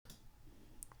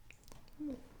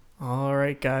All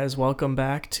right, guys, welcome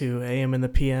back to AM and the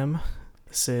PM.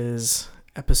 This is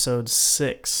episode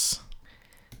 6,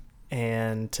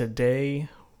 and today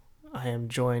I am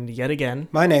joined yet again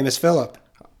My name is Philip.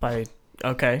 by,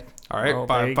 okay. All right, Well,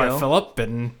 there you by go. Philip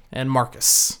and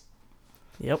Marcus.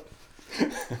 Yep.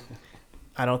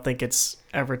 I don't think it's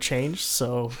ever changed,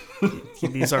 so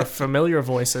these are familiar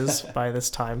voices by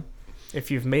this time. If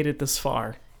you've made it this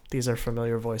far, these are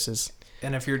familiar voices.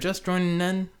 And if you're just joining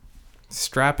in,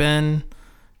 strap in,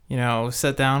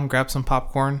 sit down, grab some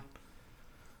popcorn.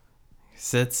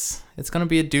 'Cause it's going to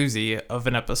be a doozy of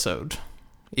an episode.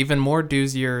 Even more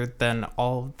doozier than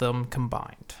all of them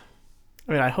combined.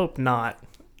 I mean, I hope not.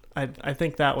 I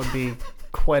think that would be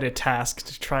quite a task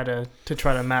to try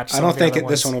to match. I Some don't of the think other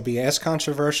this ones. one will be as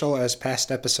controversial as past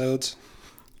episodes.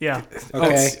 Yeah.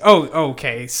 Okay.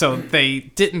 Okay. So they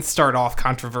didn't start off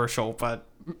controversial, but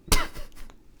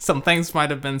some things might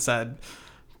have been said.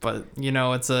 But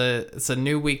it's a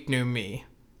new week, new me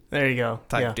There you go.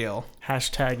 type deal.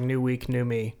 Hashtag new week, new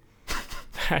me.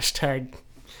 Hashtag.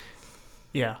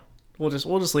 Yeah. We'll just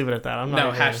leave it at that. I'm not. No,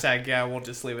 even hashtag, yeah, we'll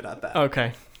just leave it at that.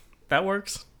 Okay, that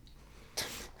works.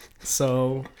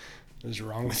 So. What is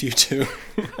wrong with you two?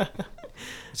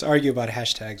 Let's argue about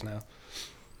hashtags now.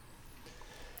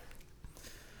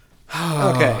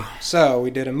 Okay, so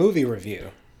we did a movie review.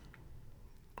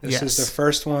 This is Yes. the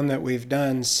first one that we've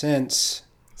done since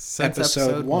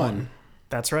episode 1.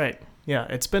 That's right. Yeah,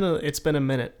 it's been a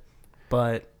minute,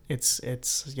 but it's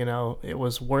it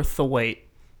was worth the wait,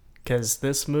 because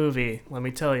this movie, let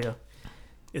me tell you,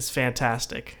 is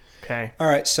fantastic. Okay. All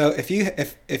right, so if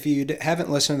you haven't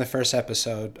listened to the first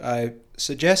episode, I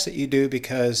suggest that you do,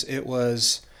 because it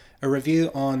was a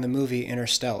review on the movie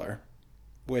Interstellar,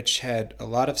 which had a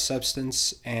lot of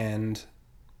substance and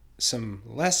some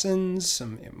lessons,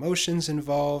 some emotions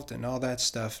involved, and all that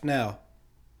stuff. Now,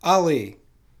 Ali,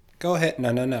 go ahead.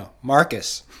 No.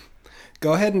 Marcus,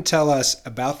 go ahead and tell us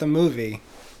about the movie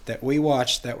that we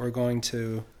watched that we're going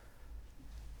to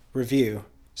review,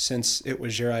 since it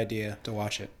was your idea to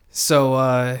watch it.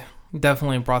 So,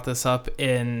 definitely brought this up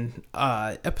in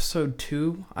episode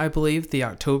 2, I believe, the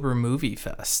October Movie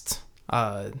Fest.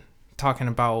 Talking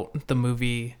about the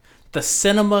movie, the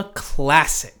cinema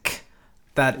classic.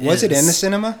 Was it in the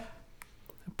cinema?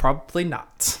 Probably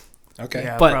not. Okay.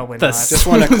 Yeah, But probably the not. Just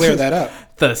want to clear that up.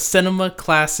 The cinema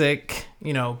classic,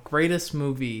 greatest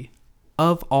movie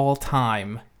of all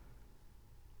time.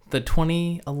 The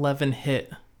 2011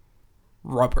 hit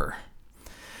Rubber.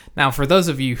 Now, for those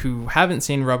of you who haven't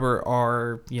seen Rubber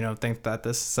or, think that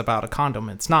this is about a condom,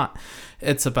 it's not.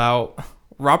 It's about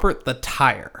Robert the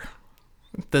Tire.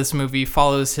 This movie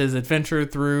follows his adventure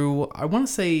through, I want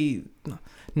to say,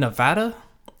 Nevada,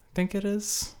 I think it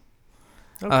is.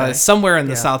 Okay. Somewhere in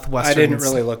the Yeah. southwest. I didn't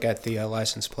really look at the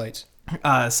license plates.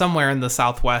 Somewhere in the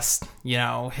southwest,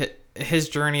 his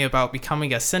journey about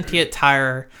becoming a sentient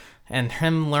tire and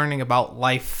him learning about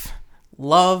life,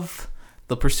 love,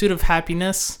 the pursuit of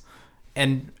happiness,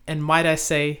 and might I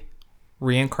say,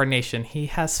 reincarnation. He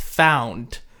has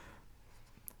found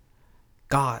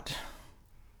God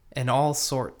in all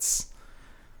sorts.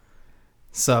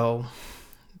 So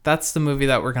that's the movie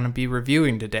that we're going to be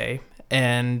reviewing today.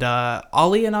 And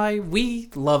Ollie and I, we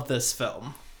love this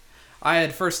film. I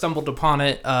had first stumbled upon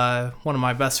it. One of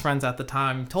my best friends at the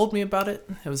time told me about it.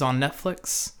 It was on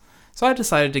Netflix. So I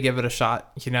decided to give it a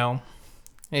shot,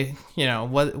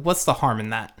 what's the harm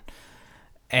in that?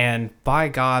 And by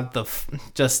God,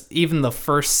 just even the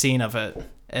first scene of it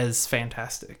is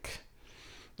fantastic.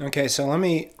 Okay, so let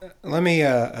me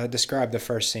describe the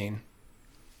first scene.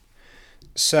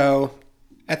 So,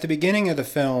 at the beginning of the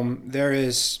film, there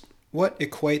is what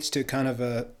equates to kind of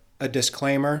a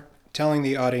disclaimer telling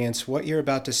the audience what you're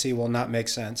about to see will not make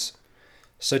sense.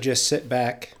 So just sit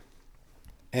back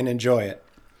and enjoy it.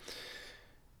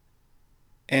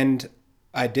 And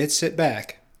I did sit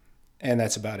back, and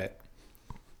that's about it.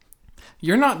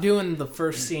 You're not doing the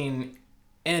first scene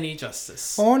any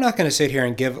justice. Well, we're not going to sit here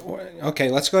and give... Okay,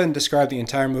 let's go ahead and describe the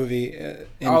entire movie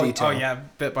in detail. Oh, yeah,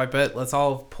 bit by bit. Let's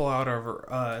all pull out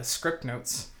our script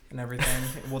notes and everything.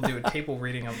 We'll do a table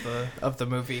reading of the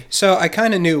movie. So I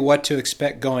kind of knew what to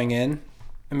expect going in.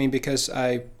 I mean, because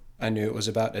I knew it was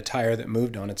about a tire that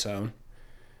moved on its own,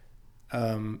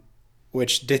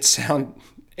 which did sound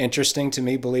interesting to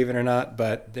me, believe it or not,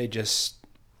 but they just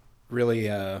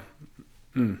really...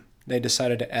 they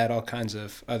decided to add all kinds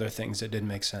of other things that didn't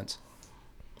make sense.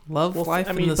 Love, life,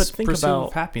 and the but think pursuit about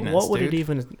of happiness, what would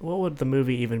dude. what would the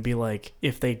movie even be like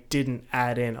if they didn't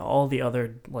add in all the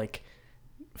other like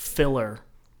filler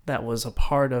that was a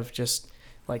part of just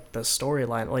like the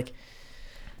storyline? Like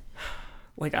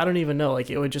like I don't even know. Like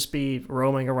it would just be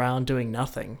roaming around doing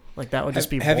nothing. Like that would just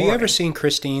be. Have you boring. ever seen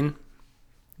Christine?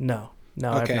 No,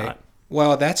 Okay. I've not.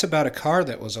 Well, that's about a car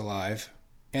that was alive,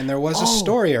 and there was a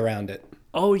story around it.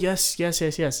 Oh yes.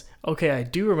 Okay, I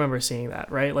do remember seeing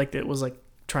that. Right, like it was like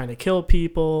trying to kill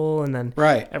people, and then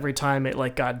Right. every time it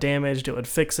like got damaged, it would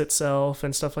fix itself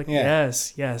and stuff like that. Yeah.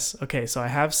 Yes. Okay, so I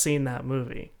have seen that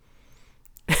movie.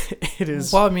 It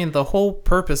is. Well, I mean, the whole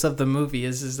purpose of the movie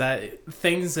is that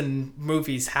things in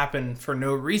movies happen for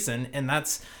no reason, and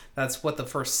that's what the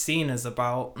first scene is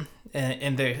about.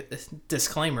 And the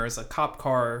disclaimer is a cop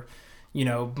car,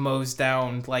 mows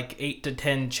down like 8 to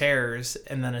 10 chairs,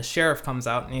 and then a sheriff comes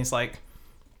out and he's like,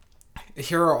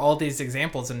 "Here are all these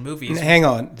examples in movies." Hang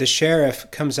on. The sheriff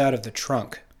comes out of the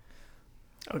trunk.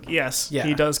 Yes, Yeah.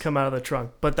 he does come out of the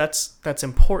trunk, but that's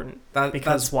important.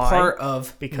 That's why? part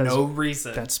of Because no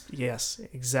reason. That's yes,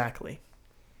 exactly.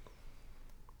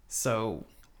 So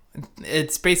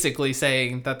it's basically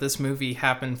saying that this movie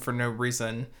happened for no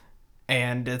reason,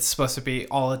 and it's supposed to be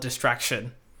all a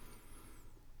distraction.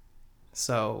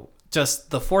 So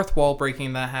just the fourth wall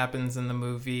breaking that happens in the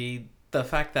movie, the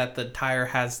fact that the tire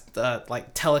has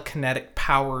like telekinetic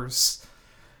powers,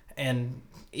 and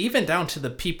even down to the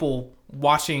people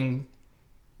watching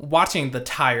the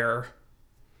tire.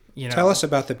 Tell us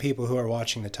about the people who are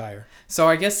watching the tire. So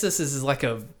I guess this is like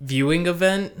a viewing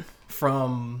event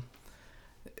from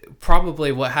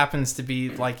probably what happens to be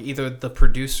like either the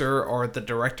producer or the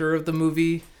director of the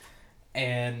movie,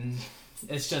 and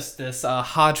it's just this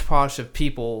hodgepodge of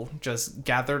people just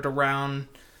gathered around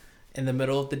in the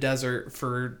middle of the desert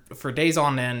for days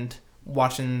on end,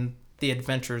 watching the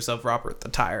adventures of Robert the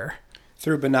Tire.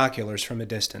 Through binoculars from a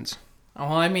distance.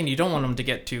 Well, I mean, you don't want them to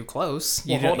get too close.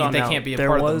 They now. can't be a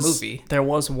part of the movie. There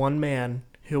was one man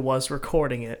who was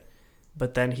recording it,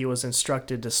 but then he was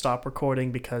instructed to stop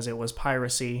recording because it was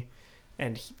piracy,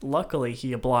 and luckily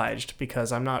he obliged,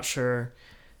 because I'm not sure,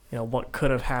 what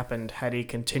could have happened had he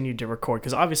continued to record,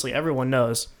 because obviously everyone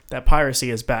knows that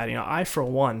piracy is bad. I, for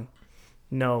one,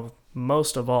 know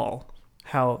most of all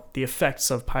how the effects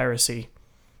of piracy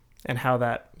and how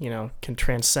that, can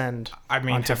transcend onto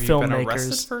have you been filmmakers.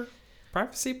 arrested for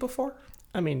piracy before?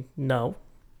 I mean, no,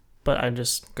 but I'm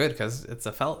just... Good, because it's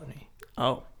a felony.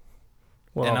 Oh.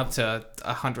 Well, And up to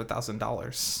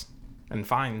 $100,000 in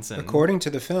fines. And According to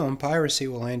the film, piracy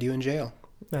will land you in jail.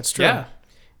 that's true. yeah,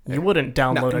 You wouldn't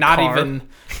download a not car.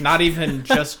 not even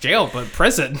just jail, but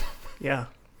prison. Yeah,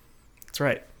 that's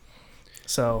right.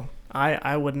 So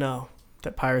I would know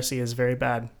that piracy is very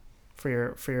bad for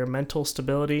your mental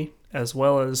stability, as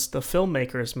well as the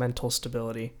filmmaker's mental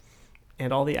stability,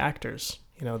 and all the actors.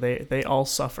 They all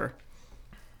suffer.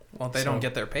 Well, they don't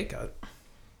get their pay cut.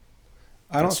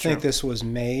 I don't That's think true. this was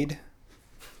made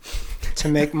to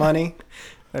make money.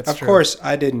 That's Of true. course,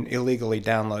 I didn't illegally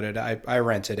download it. I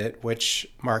rented it, which,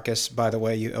 Marcus, by the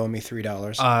way, you owe me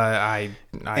 $3. I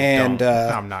And,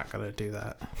 don't. I'm not gonna do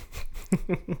that.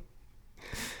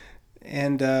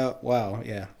 And, wow,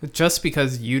 yeah. Just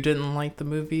because you didn't like the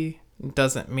movie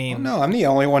doesn't mean. Well, no, I'm the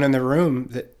only one in the room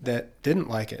that didn't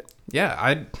like it. Yeah,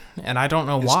 I don't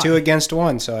know It's why. 2 against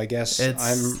 1, so I guess It's-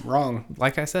 I'm wrong.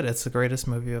 Like I said, it's the greatest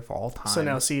movie of all time. So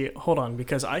now, see, hold on,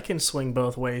 because I can swing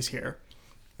both ways here.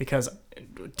 Because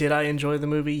did I enjoy the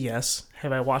movie? Yes.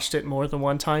 Have I watched it more than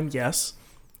one time? Yes.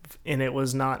 And it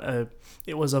was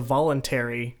a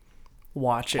voluntary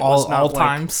watch. It was not all like,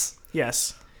 times.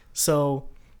 Yes. So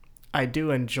I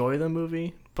do enjoy the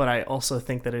movie, but I also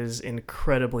think that it is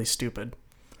incredibly stupid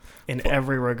in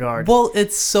every regard. Well,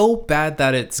 it's so bad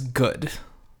that it's good.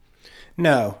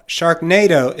 No,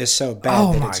 Sharknado is so bad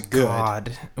Oh that my it's good.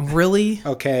 god! Really?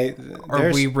 Okay,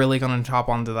 Are we really gonna chop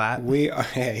onto that? We are,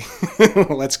 hey,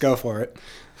 let's go for it.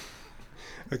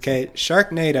 Okay,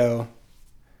 Sharknado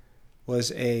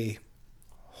was a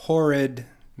horrid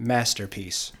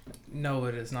masterpiece. No,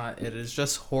 it is not. It is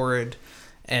just horrid.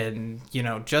 And,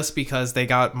 just because they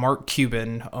got Mark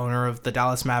Cuban, owner of the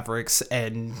Dallas Mavericks,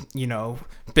 and,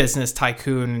 business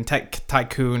tycoon and tech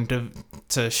tycoon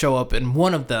to show up in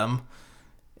one of them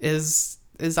is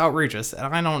outrageous.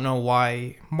 And I don't know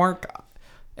why. Mark,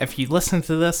 if you listen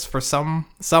to this for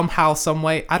somehow, some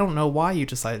way, I don't know why you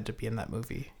decided to be in that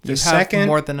movie. The You second have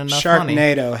more than enough money.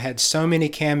 Sharknado had so many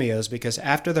cameos because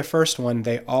after the first one,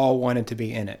 they all wanted to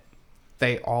be in it.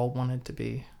 They all wanted to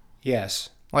be. Yes.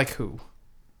 Like who?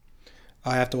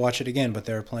 I have to watch it again, but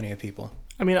there are plenty of people.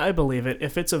 I mean, I believe it.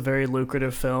 If it's a very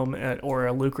lucrative film or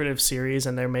a lucrative series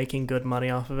and they're making good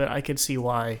money off of it, I could see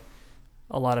why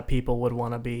a lot of people would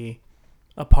want to be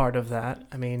a part of that.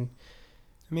 I mean,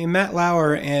 Matt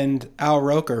Lauer and Al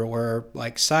Roker were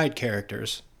like side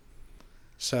characters.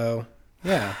 So,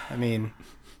 yeah,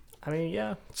 I mean,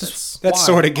 yeah, That Why?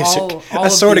 sort of gives All it. of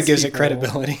That sort of these gives it people-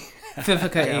 credibility.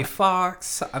 Vivica A.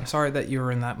 Fox, I'm sorry that you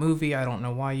were in that movie. I don't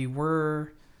know why you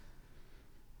were.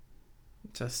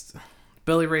 Just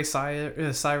Billy Ray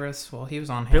Cyrus. Well, he was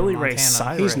on Hannah Billy Ray Montana.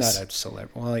 Cyrus. He's not a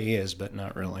celebrity. Well, he is, but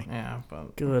not really. Yeah,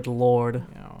 but Good Lord.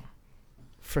 you know,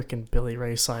 Frickin' Billy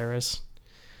Ray Cyrus.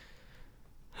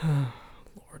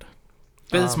 Lord.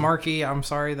 Biz Markie, I'm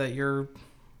sorry that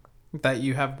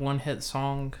you have one hit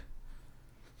song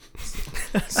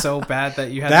so bad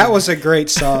that you had That to- was a great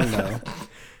song, though.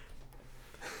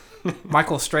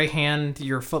 Michael Strahan,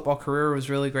 your football career was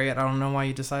really great. I don't know why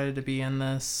you decided to be in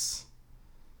this.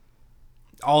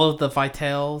 All of the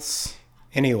Vitales.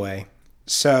 Anyway,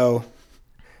 so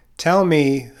tell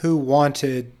me who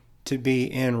wanted to be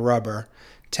in Rubber.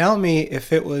 Tell me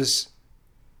if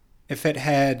it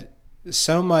had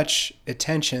so much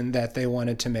attention that they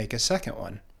wanted to make a second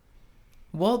one.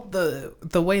 Well,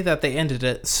 the way that they ended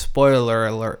it, spoiler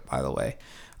alert, by the way.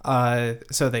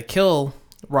 So they kill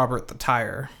Robert the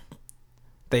Tire.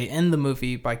 They end the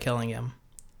movie by killing him.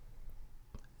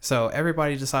 So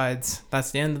everybody decides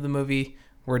that's the end of the movie.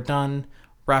 We're done.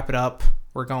 Wrap it up.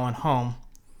 We're going home.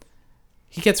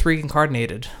 He gets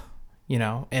reincarnated,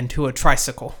 into a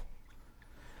tricycle.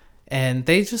 And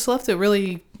they just left it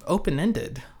really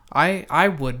open-ended. I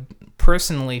would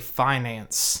personally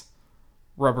finance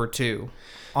Rubber 2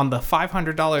 on the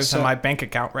 $500 in my bank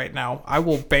account right now. I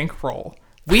will bankroll.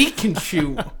 We can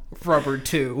shoot Rubber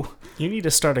 2. You need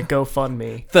to start a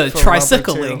GoFundMe. The for Rubber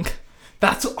tricycling. 2.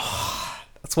 That's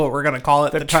what we're gonna call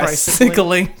it. The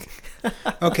tricycling.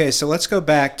 tricycling. Okay, so let's go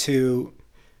back to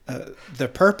the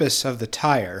purpose of the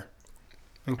tire.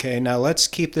 Okay, now let's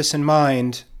keep this in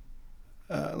mind.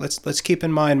 Let's keep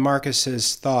in mind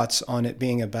Marcus's thoughts on it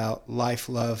being about life,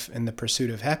 love, and the pursuit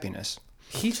of happiness.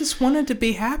 He just wanted to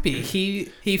be happy.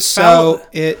 He So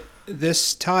felt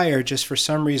this tire just for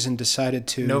some reason decided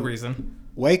to no reason.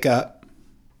 wake up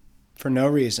for no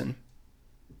reason,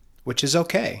 which is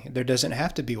okay. There doesn't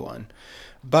have to be one.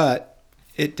 But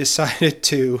it decided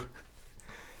to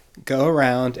go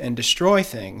around and destroy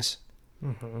things.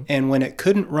 Mm-hmm. And when it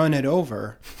couldn't run it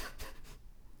over,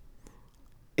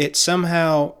 it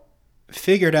somehow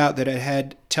figured out that it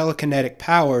had telekinetic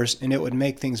powers and it would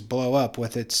make things blow up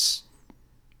with its,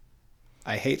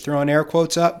 I hate throwing air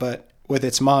quotes up, but with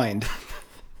its mind.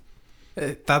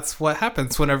 That's what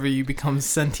happens whenever you become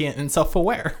sentient and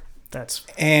self-aware. That's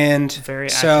And very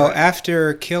so accurate.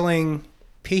 after killing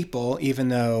people, even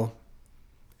though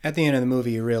at the end of the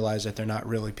movie you realize that they're not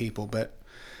really people, but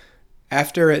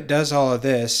after it does all of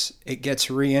this, it gets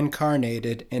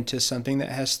reincarnated into something that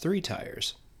has 3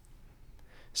 tires.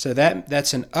 So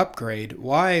that's an upgrade.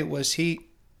 Why was he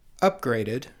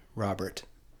upgraded, Robert?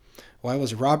 Why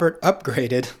was Robert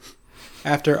upgraded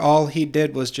after all he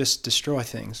did was just destroy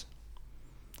things?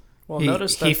 well.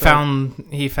 Notice that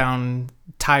he found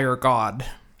Tire God,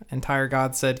 and Tire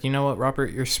God said, "You know what,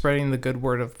 Robert? You're spreading the good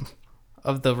word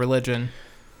of the religion."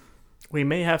 we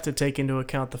may have to take into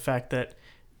account the fact that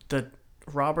the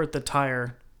Robert the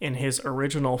Tire in his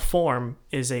original form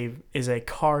is a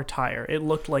car tire. It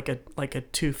looked like a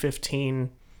 215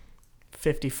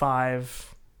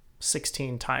 55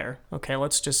 16 tire. Okay,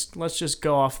 let's just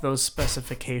go off those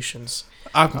specifications.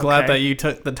 I'm glad Okay. that you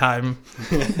took the time.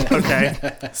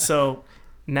 Okay. So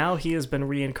now he has been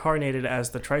reincarnated as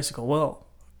the tricycle. Well,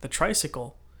 the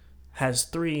tricycle has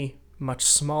 3 much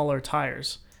smaller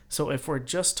tires. So if we're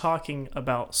just talking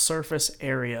about surface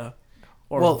area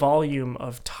or Well- volume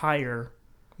of tire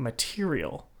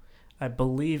material, I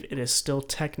believe it is still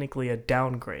technically a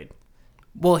downgrade.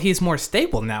 Well, he's more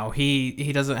stable now.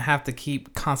 He doesn't have to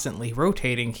keep constantly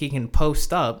rotating. He can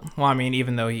post up. Well, I mean,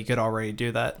 even though he could already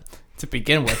do that to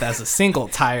begin with as a single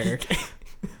tire.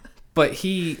 But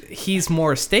he's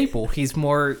more stable. He's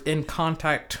more in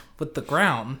contact with the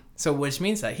ground. So which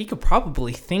means that he could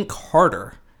probably think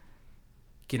harder.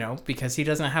 Because he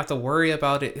doesn't have to worry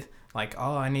about it like,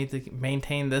 oh, I need to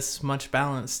maintain this much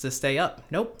balance to stay up.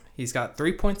 Nope. He's got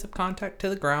 3 points of contact to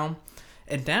the ground.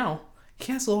 And now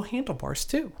he has little handlebars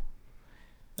too.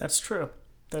 That's true.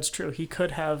 That's true. He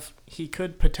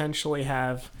could potentially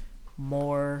have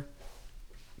more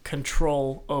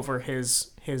control over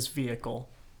his vehicle.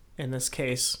 In this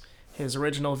case, his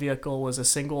original vehicle was a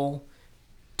single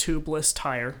tubeless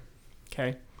tire.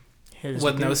 Okay. His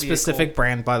With new no specific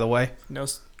brand, by the way. No,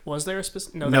 was there a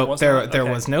specific? No, Nope, there Okay.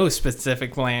 was no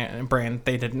specific brand.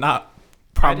 They did not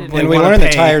probably And we wanna learned the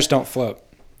pay- tires don't float.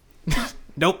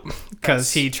 Nope,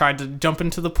 because he tried to jump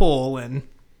into the pool and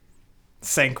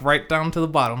sank right down to the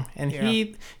bottom. And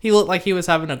he looked like he was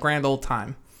having a grand old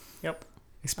time. Yep.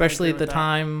 Especially I at agree the with that.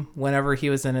 time whenever he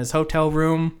was in his hotel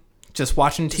room just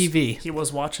watching TV. He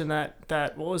was watching that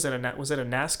what was it? Was it a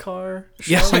NASCAR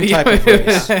show? Yeah, Some type of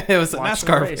race. it was a Watching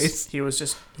NASCAR the race.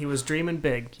 He was dreaming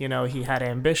big. You know, he had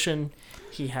ambition.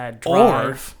 He had Or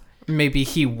drive. maybe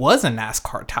he was a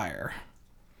NASCAR tire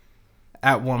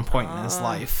at one point in his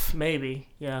life. Maybe,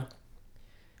 yeah.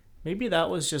 Maybe that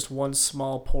was just one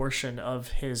small portion of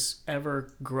his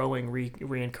ever-growing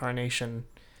reincarnation.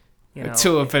 You know,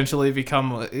 To eventually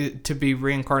to be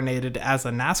reincarnated as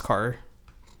a NASCAR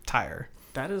tire.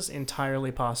 that is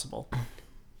entirely possible.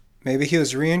 Maybe he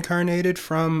was reincarnated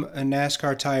from a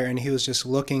NASCAR tire and he was just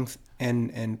looking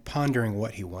and pondering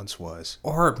what he once was.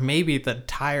 Or maybe the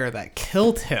tire that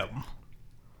killed him,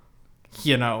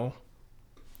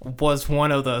 was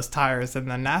one of those tires in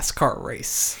the NASCAR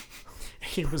race.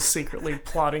 He was secretly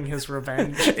plotting his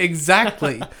revenge.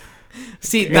 Exactly.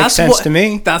 See, Makes that's sense what, to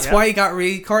me. That's Yeah. why he got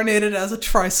reincarnated as a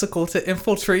tricycle to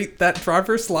infiltrate that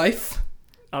driver's life.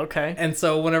 Okay. And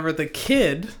so whenever the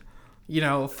kid,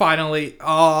 finally,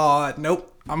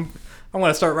 nope, I'm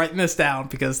gonna start writing this down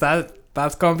because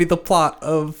that's gonna be the plot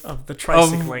of Of the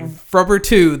tricycling. of Rubber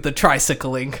 2, the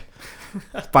tricycling.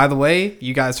 By the way,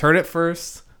 you guys heard it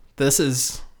first. This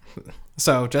is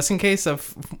so just in case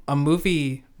of a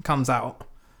movie comes out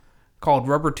called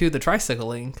Rubber 2, the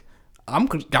tricycling, I'm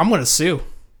gonna sue.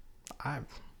 I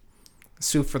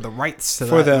sue for the rights to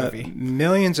For that the movie.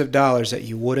 millions of dollars that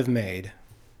you would have made.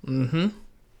 Mm-hmm.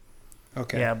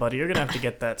 Okay. Yeah, buddy, you're going to have to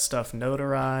get that stuff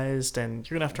notarized, and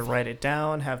you're going to have to write it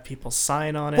down, have people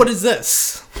sign on it. What is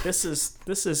this? This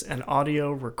is an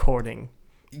audio recording.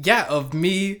 Yeah, of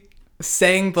me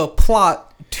saying the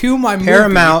plot to my movie.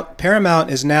 Paramount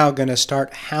is now going to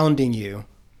start hounding you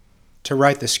to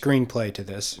write the screenplay to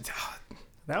this.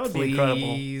 That would be incredible.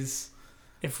 Please.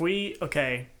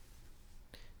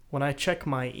 When I check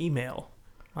my email,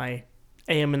 my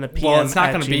AM and the PM Well, it's not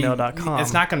at going to be. gmail.com.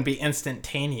 It's not going to be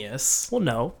instantaneous. Well,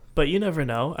 no, but you never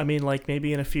know. I mean, like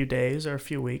maybe in a few days or a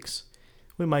few weeks,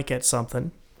 we might get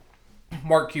something,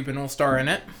 Mark Cuban will star in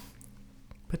it.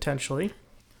 potentially.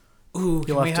 Ooh,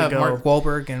 can You'll we have to have go- Mark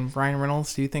Wahlberg and Ryan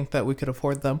Reynolds? Do you think that we could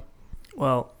afford them?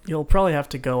 Well, you'll probably have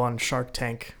to go on Shark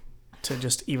Tank to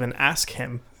just even ask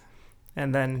him.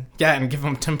 And then, Yeah, and give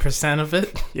them 10% of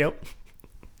it. yep.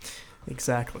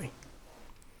 Exactly.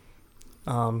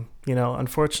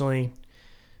 Unfortunately,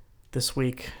 this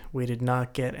week we did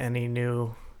not get any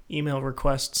new email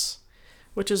requests,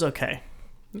 which is okay.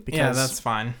 Because, Yeah, that's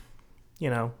fine. we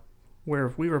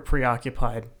were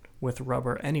preoccupied with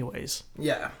Rubber anyways.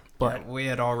 Yeah, But- we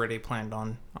had already planned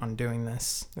on doing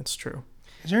this. That's true.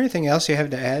 Is there anything else you have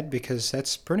to add? Because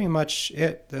that's pretty much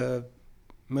it. The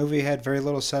movie had very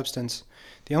little substance.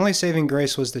 The only saving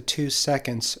grace was the 2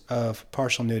 seconds of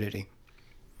partial nudity.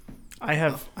 I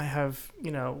have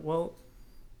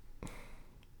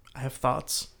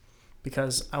thoughts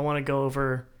because I want to go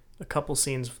over a couple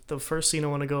scenes. The first scene I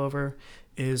want to go over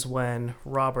is when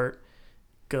Robert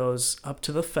goes up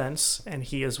to the fence and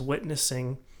he is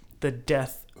witnessing the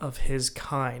death of his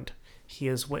kind. He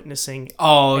is witnessing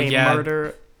Oh, a yeah.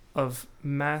 murder of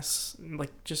mass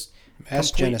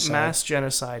Mass genocide. mass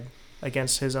genocide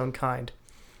against his own kind.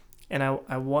 And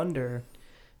I wonder,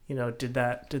 did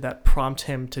that prompt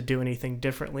him to do anything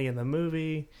differently in the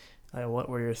movie? What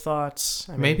were your thoughts?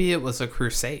 I mean, Maybe it was a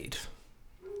crusade.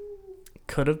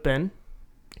 could have been.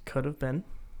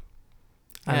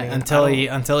 I mean, until I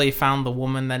don't- until he found the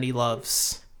woman that he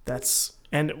loves.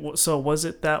 So was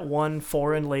it that one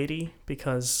foreign lady?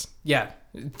 Because Yeah,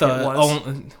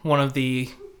 was. one of the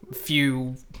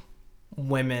few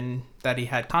women that he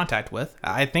had contact with.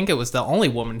 I think it was the only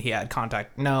woman he had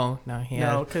contact. No, he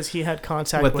had because he had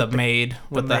contact with with the maid,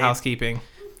 with the maid. housekeeping.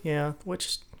 Yeah,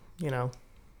 which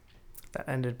that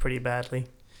ended pretty badly.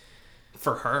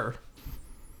 For her.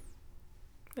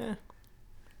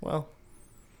 Well,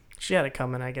 she had it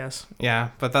coming, I guess. Yeah,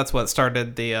 but that's what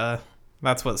started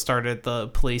the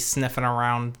police sniffing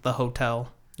around the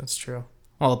hotel. That's true.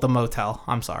 Well, the motel.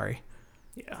 I'm sorry.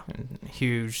 Yeah.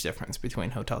 Huge difference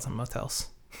between hotels and motels.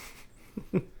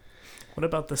 What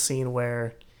about the scene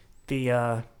where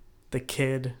the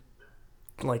kid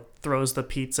throws the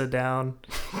pizza down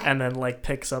and then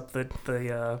picks up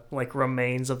the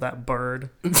remains of that bird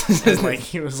and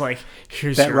he was like,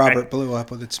 here's That your Robert blew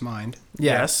up with its mind.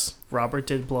 Yes, Robert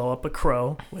did blow up a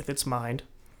crow with its mind.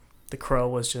 The crow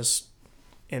was just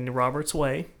in Robert's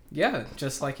way. Yeah,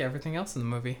 just like everything else in the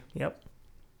movie. Yep.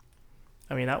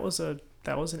 I mean, that was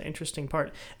an interesting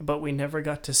part, but we never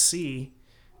got to see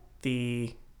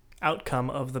the outcome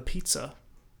of the pizza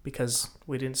because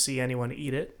we didn't see anyone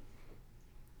eat it,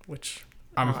 which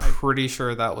I'm pretty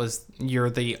sure you're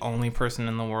the only person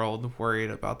in the world worried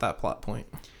about that plot point.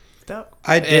 that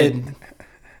I did.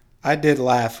 I did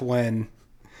laugh when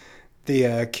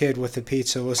the kid with the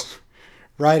pizza was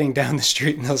riding down the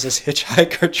street and there was this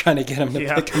hitchhiker trying to get him to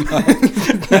Yeah. pick him up.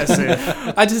 As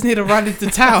if, I just need to ride it to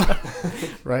town.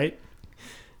 right?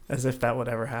 As if that would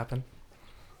ever happen.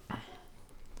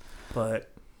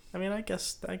 But I mean, I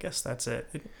guess that's it.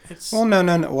 It's Well, no.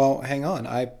 Well, hang on.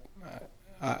 I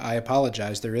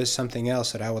apologize. There is something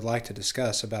else that I would like to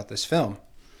discuss about this film.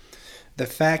 The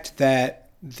fact that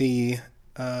the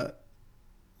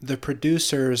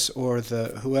producers or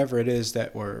the whoever it is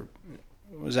that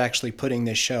was actually putting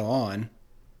this show on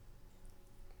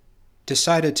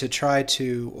decided to try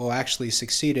to, well, actually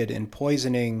succeeded in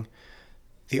poisoning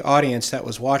the audience that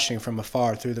was watching from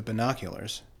afar through the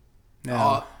binoculars.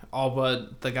 Now, All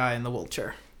but the guy in the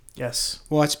wheelchair. yes.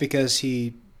 well, it's because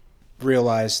he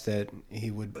realized that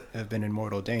he would have been in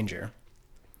mortal danger.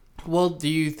 Well, do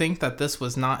you think that this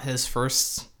was not his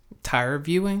first tire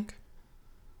viewing?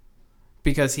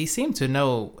 Because he seemed to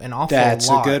know an awful That's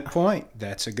lot. a good point.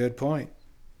 That's a good point.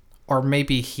 Or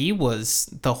maybe he was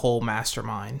the whole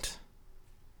mastermind.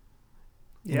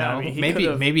 You Yeah, know? I mean, he maybe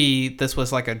could've- maybe this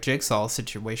was like a jigsaw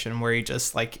situation where he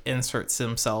just like inserts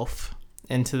himself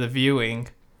into the viewing.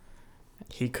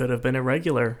 He could have been a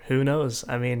regular. Who knows?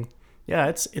 I mean, yeah,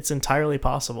 it's entirely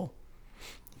possible.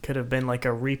 Could have been like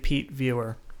a repeat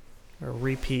viewer or a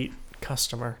repeat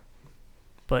customer.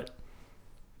 But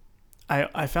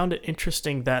I found it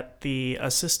interesting that the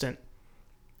assistant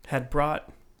had brought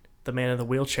the man in the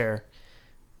wheelchair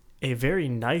a very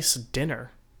nice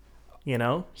dinner. You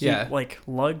know? He Yeah. like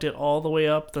lugged it all the way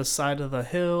up the side of the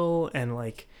hill and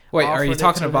like Wait, are you offered it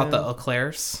talking to about him. the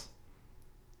eclairs?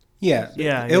 Yeah.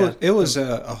 Yeah, It was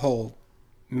a whole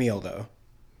meal though.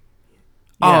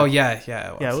 Oh yeah,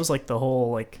 yeah. Yeah, it was like the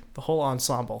whole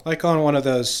ensemble. Like on one of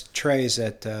those trays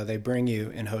that they bring you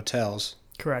in hotels.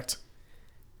 Correct.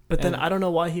 But then And- I don't know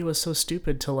why he was so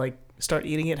stupid to like start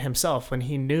eating it himself when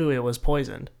he knew it was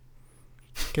poisoned.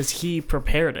 Because he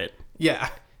prepared it. Yeah.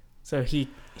 So he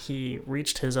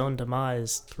reached his own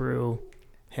demise through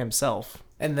himself.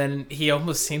 And then he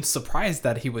almost seemed surprised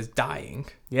that he was dying.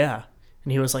 Yeah.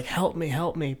 And he was like, help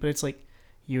me. But it's like,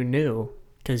 you knew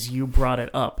because you brought it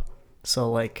up.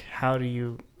 So like, how do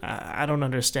you... I don't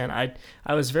understand.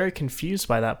 I was very confused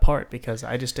by that part because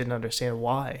I just didn't understand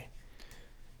why.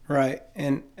 Right.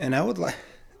 And I would like...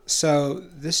 So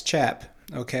this chap,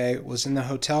 okay, was in the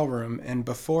hotel room, and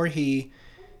before he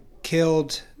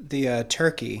killed the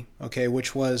turkey, okay,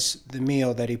 which was the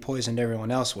meal that he poisoned everyone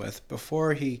else with,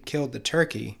 before he killed the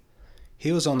turkey,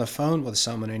 he was on the phone with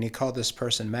someone and he called this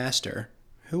person Master.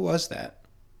 Who was that?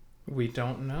 We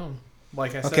don't know.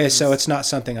 Like I said. Okay, so it's not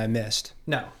something I missed.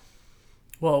 No.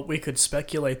 Well, we could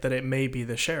speculate that it may be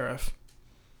the sheriff.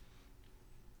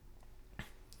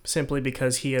 Simply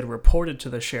because he had reported to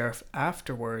the sheriff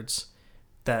afterwards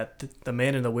that the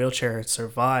man in the wheelchair had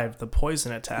survived the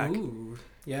poison attack. Ooh.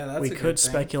 Yeah, that's We a good could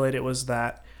thing. speculate it was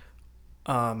that,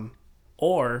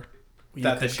 or you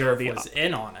that the could go sheriff the was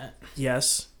in on it.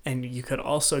 yes, and you could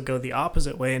also go the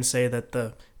opposite way and say that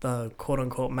the quote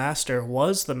unquote master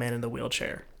was the man in the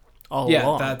wheelchair all Yeah,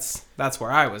 along. that's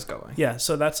where I was going. Yeah,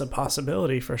 so that's a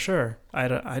possibility for sure.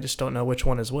 I just don't know which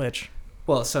one is which.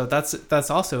 Well, so that's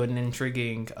also an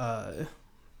intriguing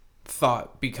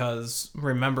thought, because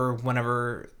remember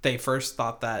whenever they first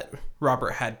thought that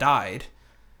Robert had died,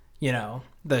 you know,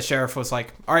 the sheriff was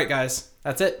like, "All right, guys,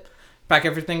 that's it. Pack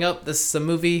everything up. This is a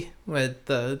movie. With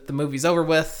the movie's over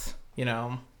with." You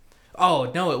know.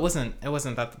 Oh no, it wasn't. It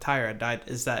wasn't that the tire had died.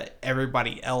 Is that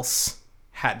everybody else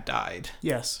had died?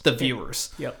 Yes. The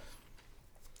viewers. Yep.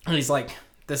 And he's like,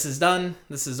 "This is done.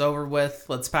 This is over with.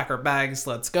 Let's pack our bags.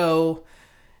 Let's go."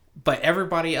 But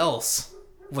everybody else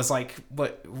was like,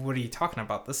 "What are you talking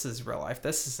about? This is real life.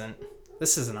 This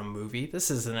isn't a movie. This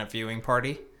isn't a viewing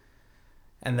party."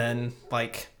 And then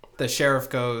like the sheriff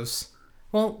goes,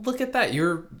 "Well, look at that.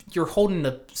 You're holding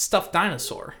a stuffed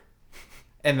dinosaur."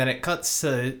 And then it cuts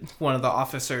to one of the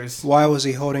officers. Why was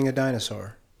he holding a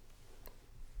dinosaur?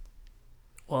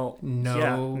 Well, No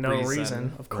yeah, no reason.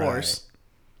 reason, of course.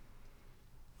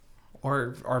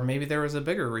 Or maybe there was a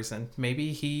bigger reason.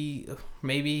 Maybe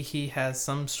he has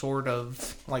some sort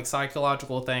of like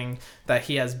psychological thing that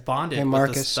he has bonded Hey with the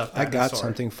Marcus, stuffed I dinosaur. got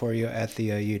something for you at the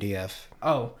UDF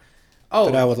Oh,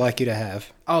 that I oh, would like you to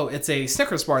have. oh! It's a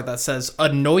Snickers bar that says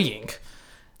 "annoying,"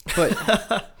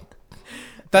 but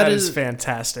That is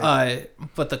fantastic.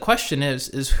 But the question is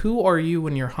who are you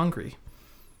when you're hungry?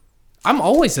 I'm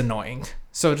always annoying.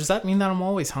 So does that mean that I'm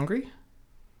always hungry?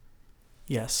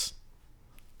 Yes.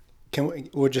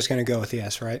 We're just going to go with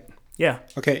yes, right? Yeah.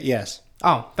 Okay, yes.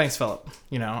 Oh, thanks, Philip.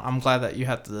 You know, I'm glad that you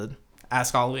had to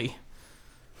ask Ali.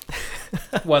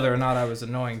 whether or not I was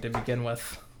annoying to begin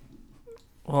with.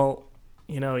 Well,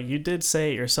 you did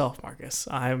say it yourself, Marcus.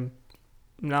 I'm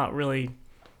not really.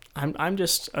 I'm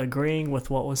just agreeing with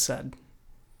what was said.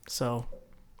 So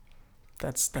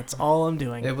that's all I'm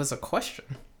doing. It was a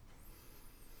question.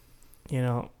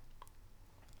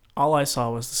 All I saw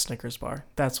was the Snickers bar.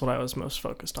 That's what I was most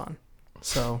focused on.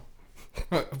 So.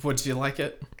 Would you like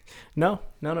it? No.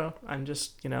 I'm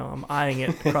just, I'm eyeing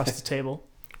it across the table,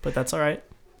 but that's all right.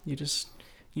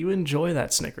 You enjoy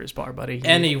that Snickers bar, buddy.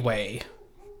 Anyway.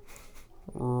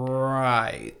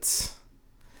 Right.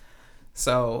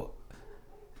 So,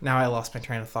 now I lost my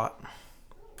train of thought.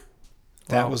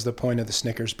 That was the point of the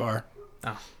Snickers bar.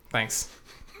 Oh, thanks.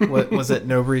 Was it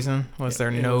no reason? Was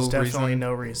there no reason? Definitely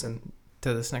no reason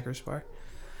to the Snickers bar.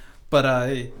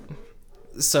 But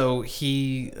so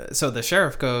the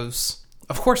sheriff goes,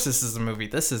 "Of course this is a movie.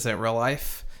 This isn't real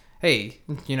life. Hey,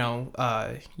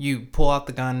 you pull out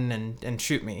the gun and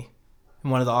shoot me."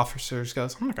 And one of the officers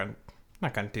goes, I'm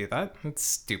not gonna do that. It's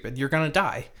stupid. You're gonna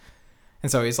die."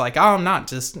 And so he's like, "Oh, I'm not.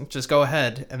 Just go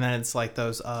ahead." And then it's like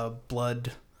those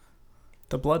blood.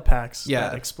 The blood packs Yeah.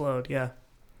 that explode, yeah.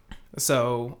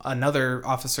 So another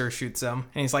officer shoots him,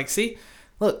 and he's like, "See,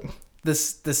 look,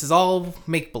 this is all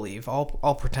make believe,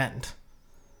 all pretend."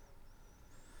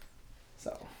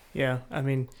 So Yeah, I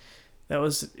mean, it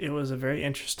was a very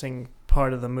interesting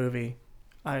part of the movie.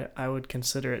 I would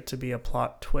consider it to be a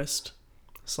plot twist,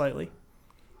 slightly,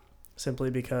 simply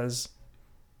because.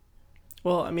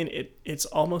 Well, I mean, it's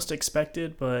almost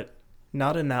expected, but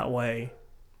not in that way.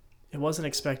 It wasn't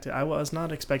expected. I was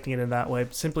not expecting it in that way,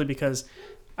 simply because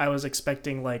I was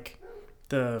expecting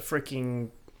the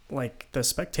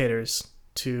spectators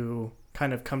to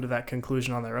kind of come to that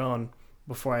conclusion on their own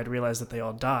before I'd realized that they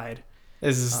all died.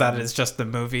 that it's just the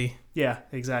movie? Yeah,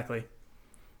 exactly.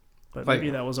 But maybe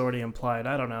that was already implied.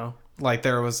 I don't know. Like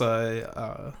there was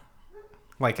a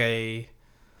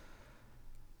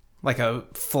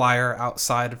flyer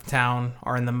outside of town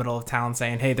or in the middle of town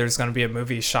saying, "Hey, there's going to be a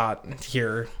movie shot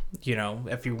here.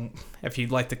 If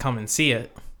you'd like to come and see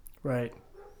it." Right.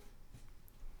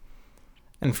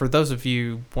 And for those of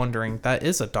you wondering, that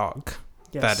is a dog.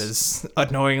 Yes. That is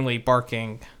annoyingly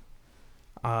barking.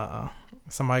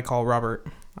 Somebody call Robert.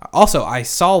 Also, I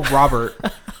saw Robert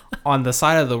on the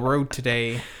side of the road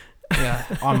today. Yeah,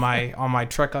 on my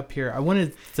truck up here. I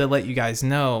wanted to let you guys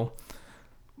know,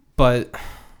 but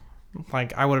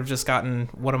I would have just gotten,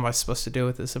 what am I supposed to do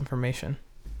with this information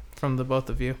from the both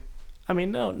of you? I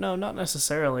mean, no, not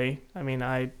necessarily. I mean,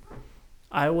 I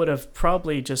would have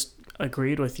probably just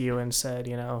agreed with you and said,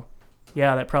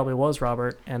 yeah, that probably was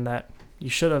Robert, and that you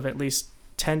should have at least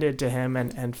tended to him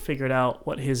and figured out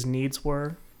what his needs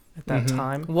were at that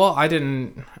time. Well, I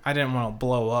didn't want to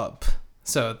blow up,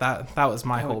 so that was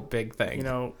my whole big thing.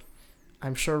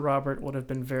 I'm sure Robert would have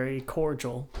been very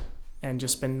cordial and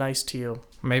just been nice to you.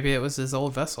 Maybe it was his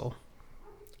old vessel.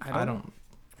 I don't.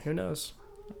 Who knows?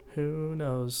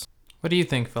 What do you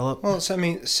think, Philip? Well,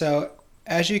 so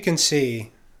as you can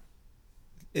see,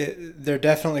 there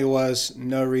definitely was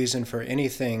no reason for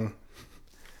anything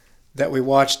that we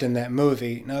watched in that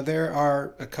movie. Now, there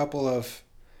are a couple of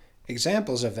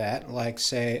examples of that, like,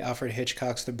 say, Alfred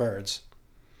Hitchcock's The Birds.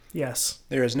 Yes.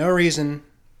 There is no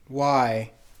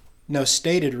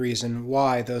stated reason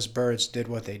why those birds did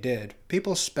what they did.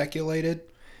 People speculated,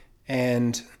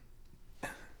 and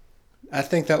I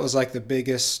think that was the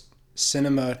biggest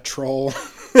cinema troll.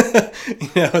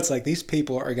 It's like these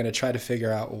people are going to try to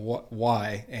figure out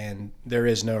why, and there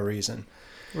is no reason.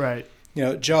 Right.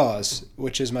 Jaws,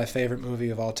 which is my favorite movie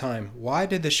of all time. Why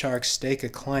did the shark stake a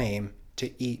claim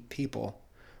to eat people?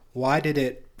 Why did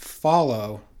it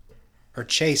follow or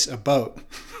chase a boat?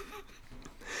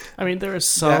 I mean, there is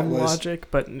some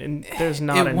logic, but there's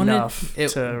not enough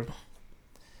to...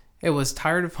 It was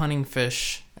tired of hunting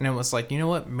fish, and it was like, you know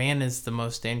what? Man is the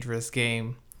most dangerous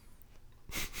game.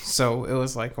 So it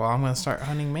was like, well, I'm going to start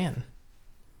hunting man.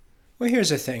 Well, here's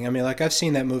the thing. I mean, I've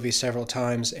seen that movie several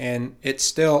times, and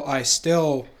I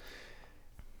still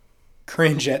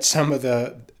cringe at some of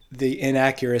the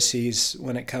inaccuracies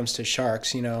when it comes to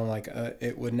sharks.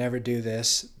 It would never do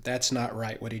this. That's not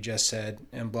right, what he just said,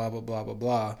 and blah, blah, blah, blah,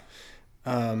 blah.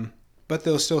 But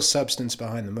there was still substance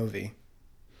behind the movie.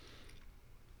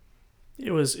 I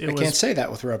can't say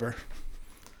that with Rubber.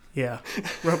 Yeah.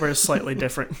 Rubber is slightly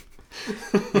different.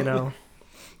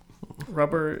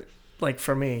 Rubber,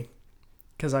 for me,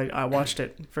 because I watched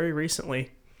it very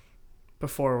recently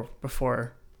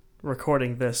before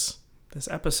recording this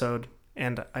episode,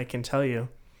 and I can tell you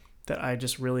that I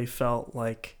just really felt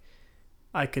like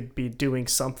I could be doing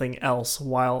something else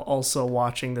while also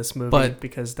watching this movie, but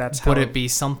because that's how... Would it be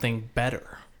something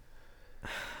better?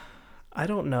 I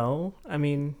don't know. I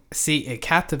mean, See, it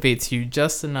captivates you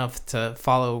just enough to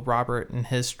follow Robert and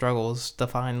his struggles to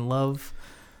find love,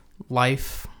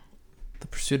 life, the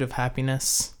pursuit of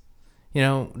happiness. You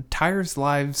know, Tyre's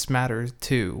lives matter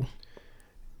too.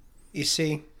 You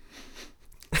see,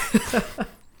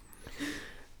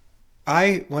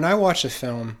 when I watch a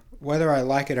film, whether I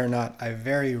like it or not, I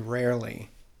very rarely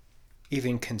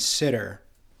even consider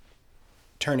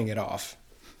turning it off.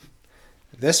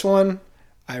 This one,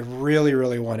 I really,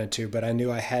 really wanted to, but I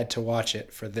knew I had to watch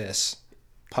it for this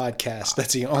podcast.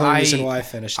 That's the only reason why I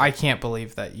finished it. I can't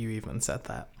believe that you even said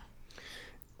that.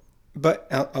 But,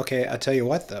 okay, I'll tell you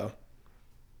what, though.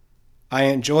 I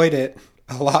enjoyed it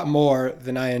a lot more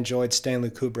than I enjoyed Stanley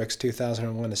Kubrick's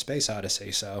 2001: A Space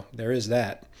Odyssey, so there is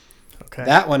that. okay.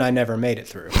 That one I never made it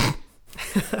through.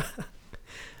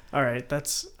 All right,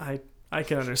 that's I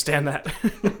can understand that.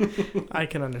 I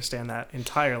can understand that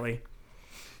entirely.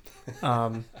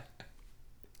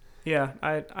 Yeah,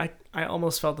 I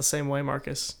almost felt the same way,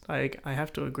 Marcus. I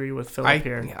have to agree with Philip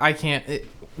here. I can't.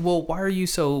 Well, why are you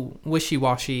so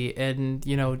wishy-washy and,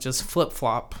 just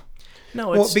flip-flop?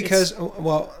 No, it's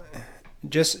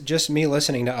just me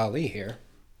listening to Ali here.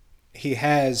 He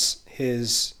has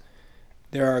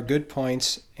there are good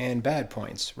points and bad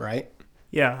points, right?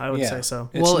 yeah, I would say so.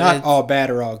 It's Well, not all bad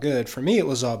or all good. For me, it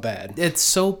was all bad. It's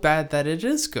so bad that it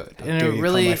is good, How and dare it you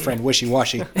really call my friend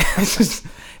wishy-washy.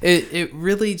 it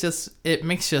really just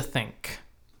makes you think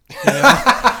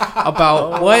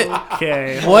about what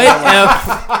Okay.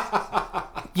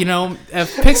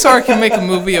 if Pixar can make a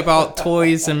movie about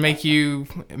toys and make you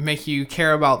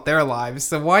care about their lives,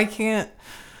 then why can't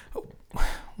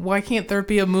there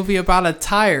be a movie about a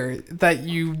tire that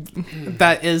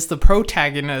is the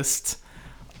protagonist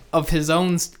of his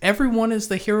own? Everyone is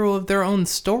the hero of their own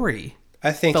story.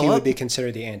 I think he Philip? would be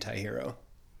considered the anti-hero.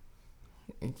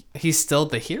 He's still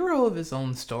the hero of his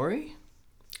own story.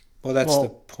 Well, that's Well, the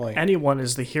point. Anyone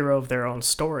is the hero of their own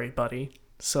story, buddy.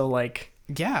 So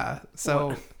Yeah. So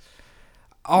What-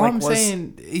 all like, I'm was-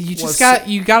 saying, you was- got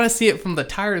to see it from the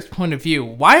tire's point of view.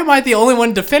 Why am I the only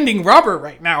one defending Robert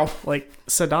right now?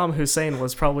 Saddam Hussein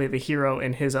was probably the hero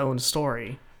in his own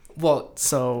story. Well,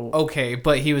 So okay,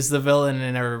 but he was the villain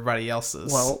in everybody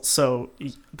else's.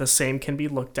 the same can be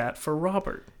looked at for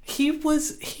Robert. he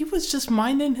was just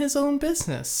minding his own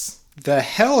business. The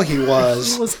hell he He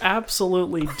was. was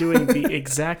absolutely doing the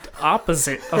exact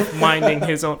opposite of minding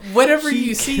his own. Whenever He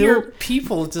you see your killed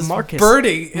people just Marcus.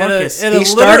 burning Marcus, in a He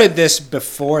started this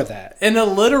before that. in a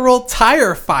literal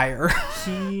tire fire.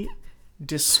 He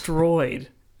destroyed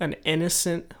an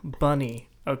innocent bunny.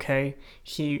 Okay,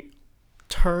 he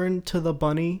turned to the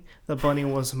bunny. The bunny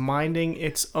was minding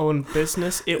its own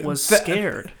business. It was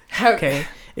scared. Okay,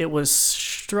 it was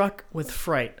struck with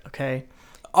fright. Okay.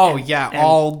 Oh And- yeah,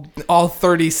 and- all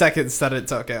 30 seconds that it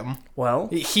took him. Well,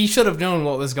 He should have known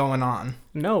what was going on.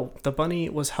 no, the bunny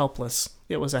was helpless.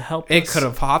 It was a helpless. It could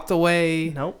have hopped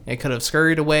away. Nope. It could have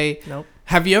scurried away. Nope.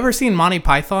 Have you ever seen Monty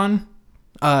Python?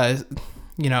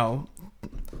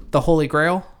 The Holy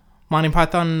Grail? Monty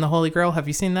Python and the Holy Grail? Have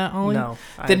you seen that, Ollie? No,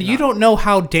 I Then have you not. don't know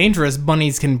how dangerous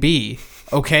bunnies can be,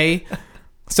 okay?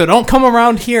 So don't come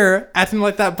around here acting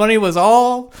like that bunny was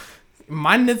all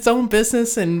minding its own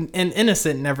business and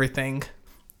innocent and everything.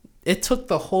 It took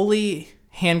the holy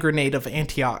hand grenade of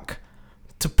Antioch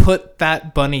to put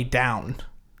that bunny down,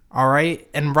 all right?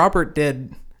 And Robert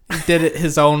did it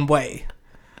his own way.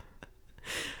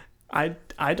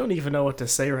 I don't even know what to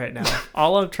say right now.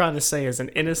 All I'm trying to say is an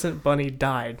innocent bunny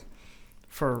died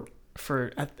for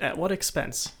at what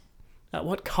expense? At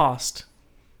what cost?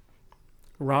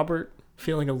 Robert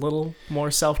feeling a little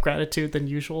more self-gratitude than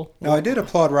usual? Now, I did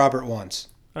applaud Robert once.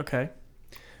 Okay.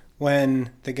 When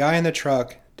the guy in the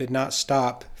truck did not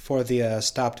stop for the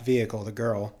stopped vehicle, the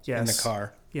girl in the Yes.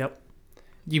 car. Yep.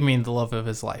 You mean the love of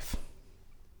his life.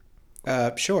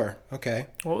 Sure. Okay.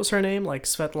 What was her name? Like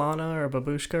Svetlana or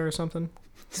Babushka or something?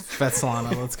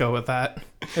 Svetlana, let's go with that.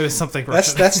 It was something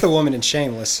Russian. That's the woman in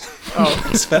Shameless. Oh,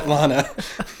 Svetlana.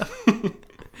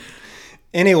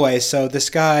 Anyway, so this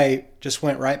guy just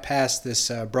went right past this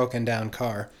broken down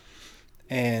car,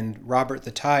 and Robert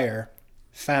the tire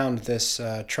found this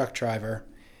truck driver.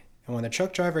 And when the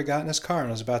truck driver got in his car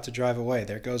and was about to drive away,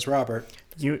 there goes Robert.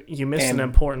 you missed And an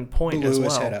important point as Blew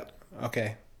his head well. up.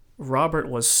 Okay. Robert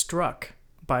was struck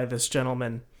by this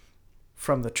gentleman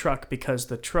from the truck because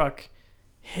the truck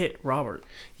hit Robert.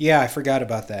 Yeah, I forgot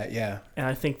about that. Yeah. And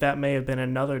I think that may have been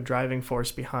another driving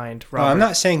force behind Robert. Well, I'm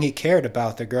not saying he cared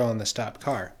about the girl in the stopped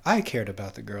car. I cared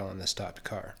about the girl in the stopped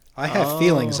car. I have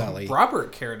feelings, Ali.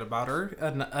 Robert cared about her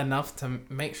enough to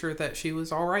make sure that she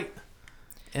was all right.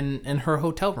 in her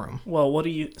hotel room Well, what do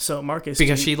you? So Marcus,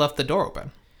 because do you- she left the door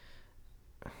open.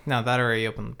 Now that already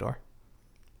opened the door.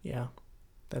 Yeah,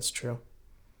 that's true.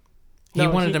 He No,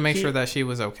 wanted to make sure that she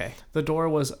was okay. The door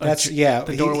was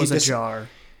the door was ajar.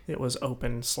 It was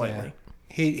open slightly.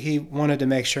 He wanted to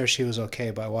make sure she was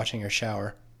okay by watching her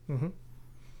shower. Mm-hmm.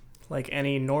 Like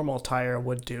any normal tire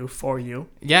would do for you.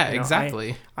 Yeah, You know,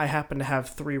 exactly. I happen to have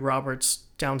 3 Roberts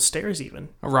downstairs even.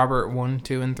 Robert 1,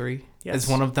 2, and 3. Yes. Is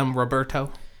one of them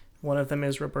Roberto? One of them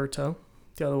is Roberto.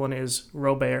 The other one is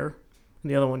Robert. And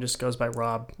the other one just goes by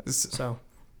Rob. So,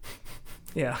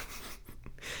 yeah.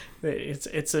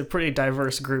 It's a pretty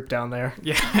diverse group down there.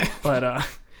 Yeah. But,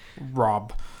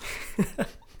 Rob.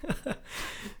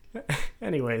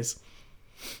 anyways.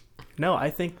 No, I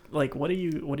think, like, what do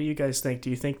you guys think? Do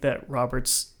you think that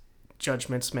Robert's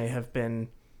judgments may have been,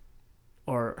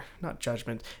 or not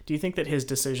judgment, do you think that his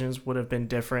decisions would have been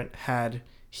different had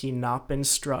he not been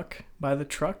struck by the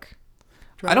truck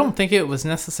driver? I don't think it was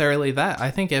necessarily that. I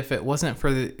think if it wasn't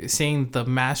for seeing the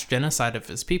mass genocide of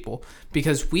his people,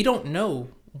 because we don't know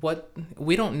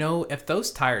if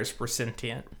those tires were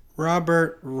sentient.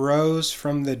 Robert rose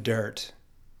from the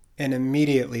and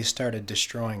immediately started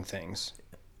destroying things.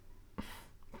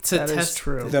 That is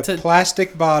true. The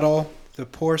plastic bottle, the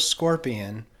poor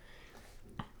scorpion.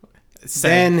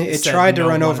 Then it tried to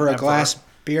run over a glass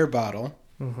beer bottle.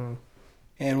 Mm-hmm.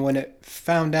 And when it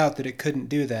found out that it couldn't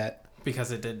do that,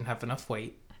 because it didn't have enough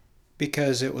weight,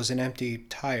 because it was an empty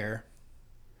tire,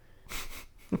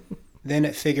 then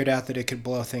it figured out that it could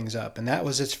blow things up. And that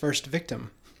was its first victim.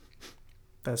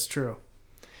 That's true.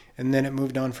 And then it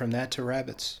moved on from that to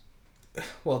rabbits.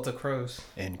 Well, to crows.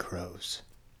 And crows.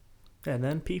 And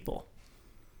then people.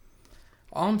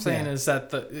 All I'm saying Yeah. is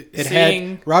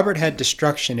that Robert had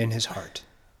destruction in his heart.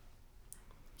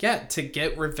 to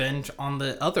get revenge on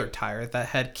the other tire that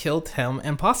had killed him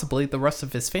and possibly the rest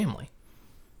of his family.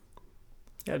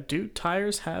 Yeah, do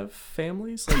tires have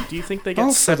families? Like, do you think they get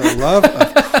Oh, for the love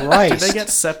of Christ. do they get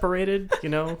separated,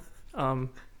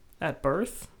 at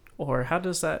birth? Or how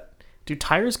does that... Do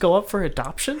tires go up for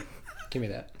adoption? Give me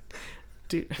that.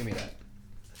 Do Give me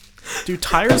that.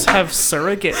 tires have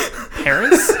surrogate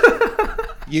parents?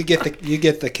 You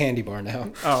get the candy bar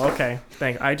now. Oh, okay.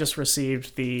 I just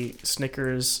received the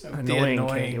Snickers annoying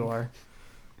candy bar.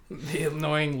 The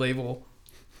annoying label.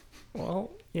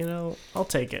 Well, I'll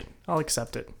take it. I'll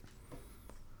accept it.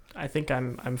 I think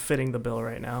I'm fitting the bill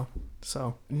right now.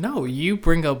 So No, you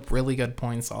bring up really good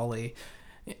points, Ollie.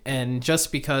 And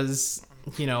just because,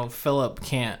 Philip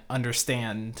can't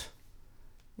understand,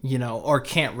 or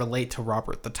can't relate to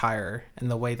Robert the Tire in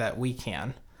the way that we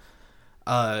can,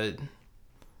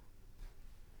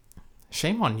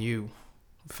 shame on you,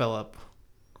 Philip,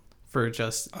 for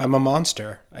just... I'm a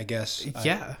monster, I guess.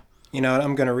 Yeah.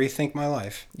 I'm going to rethink my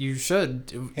life. You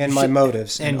should. And my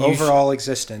motives and overall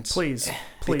existence. please.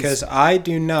 Because I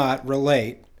do not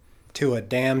relate to a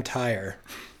damn tire.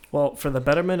 Well, for the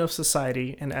betterment of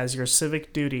society and as your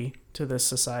civic duty to this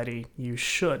society, you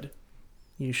should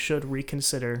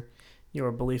reconsider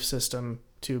your belief system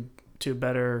to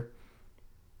better,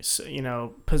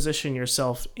 position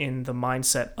yourself in the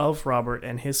mindset of Robert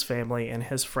and his family and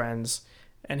his friends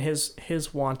and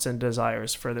his wants and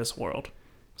desires for this world.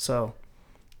 So,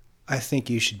 I think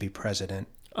you should be president.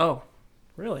 oh,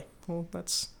 really? Well,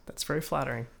 that's very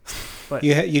flattering. But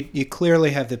You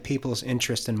clearly have the people's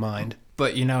interest in mind.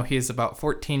 But, he's about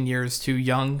 14 years too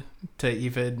young to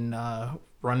even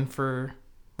run for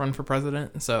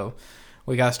president. So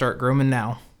we got to start grooming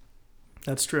now.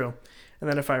 that's true. And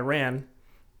then if I ran,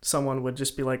 someone would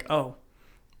just be like, "Oh,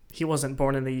 he wasn't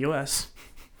born in the U.S.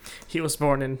 He was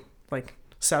born in, like,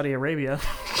 Saudi Arabia.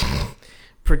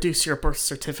 Produce your birth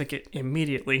certificate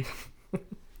immediately."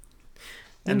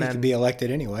 And then you could be elected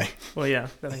anyway. Well, yeah.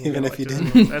 Even if you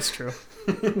didn't. Anyway. That's true.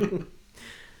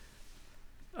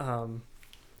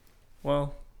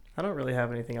 Well, I don't really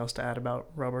have anything else to add about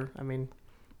rubber. I mean,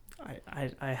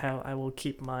 I will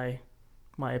keep my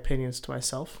opinions to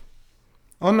myself.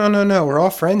 Oh, no. We're all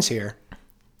friends here.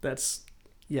 That's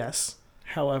yes.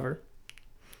 However,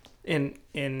 in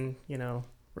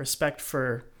respect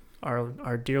for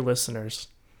our dear listeners,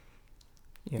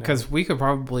 Because we could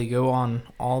probably go on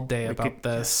all day about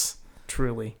this.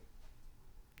 Truly.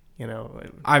 I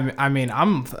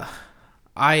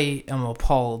am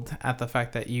appalled at the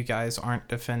fact that you guys aren't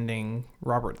defending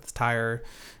Robert the Tire,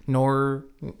 nor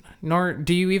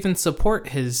do you even support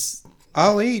his...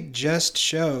 Ali just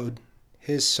showed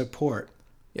his support.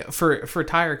 Yeah, for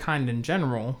Tire Kind in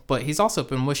general, but he's also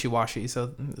been wishy-washy,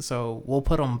 so we'll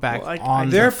put him back on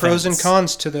There are the pros and fence.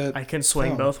 cons to the... I can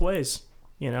swing film. both ways.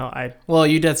 Well,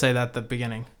 you did say that at the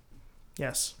beginning.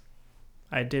 Yes.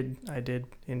 I did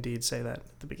indeed say that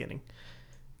at the beginning.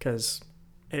 Because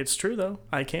it's true, though.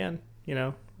 I can.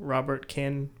 Robert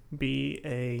can be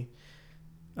a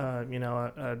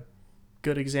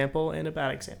good example and a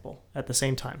bad example at the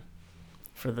same time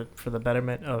for the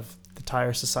betterment of the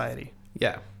tire society.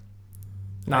 Yeah.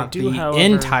 Not the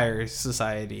entire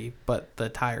society, but the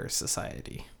tire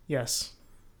society. Yes.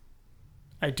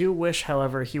 I do wish,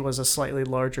 however, he was a slightly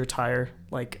larger tire.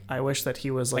 Like, I wish that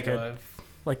he was like a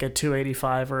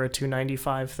 285 or a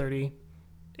 295 30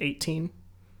 18.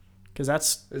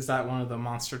 Because is that one of the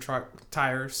monster truck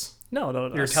tires? No.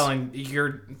 You're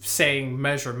saying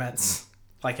measurements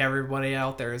like everybody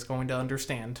out there is going to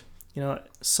understand.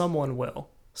 Someone will.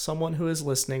 Someone who is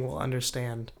listening will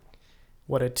understand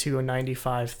what a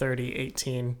 295 30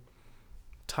 18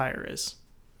 tire is.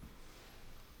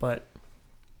 But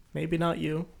maybe not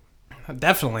you.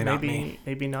 Definitely not me.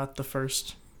 Maybe not the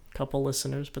first couple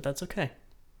listeners, but that's okay.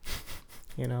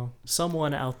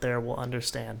 Someone out there will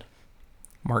understand.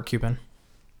 Mark Cuban.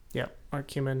 Yeah, Mark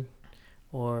Cuban,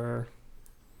 or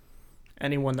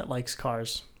anyone that likes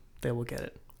cars, they will get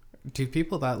it. Do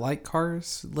people that like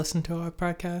cars listen to our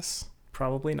podcast?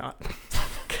 Probably not,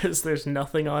 because there's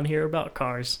nothing on here about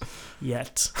cars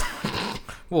yet.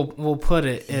 We'll put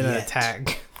it in a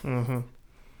tag. Mm-hmm.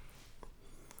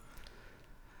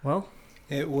 Well,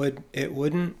 it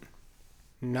wouldn't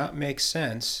not make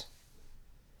sense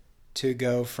to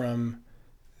go from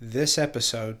this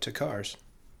episode to cars.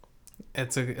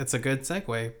 It's a good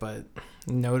segue, but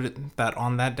note that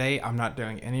on that day I'm not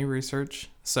doing any research.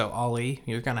 So Ollie,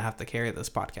 you're gonna have to carry this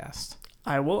podcast.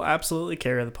 I will absolutely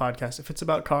carry the podcast. If it's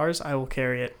about cars, I will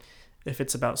carry it. If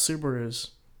it's about Subarus,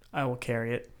 I will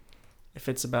carry it. If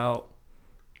it's about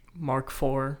Mark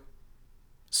IV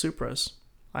Supras,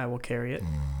 I will carry it.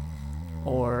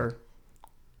 Or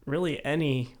really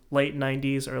any late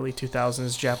 90s, early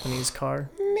 2000s Japanese car.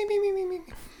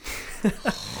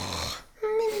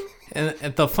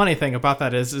 And the funny thing about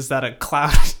that is that a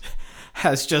cloud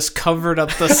has just covered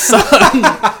up the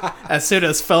sun as soon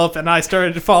as Philip and I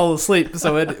started to fall asleep.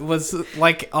 So it was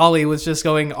like Ollie was just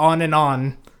going on and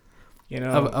on,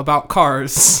 about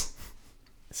cars.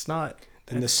 It's not.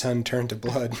 Then the sun turned to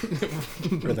blood,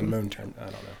 or the moon turned. I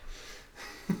don't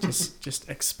know. Just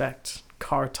expect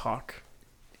car talk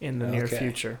in the near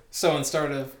future. So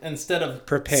instead of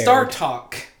Prepared. Star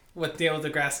Talk with Neil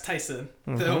deGrasse Tyson,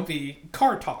 there'll be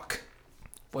car talk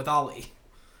with Ollie.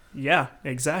 Yeah,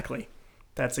 exactly.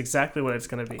 That's exactly what it's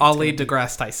going to be. Ollie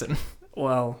deGrasse Tyson.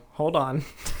 Well, hold on.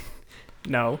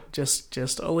 No,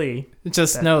 just Ali.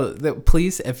 Just know that,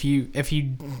 please, if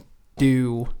you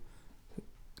do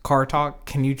car talk,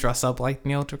 can you dress up like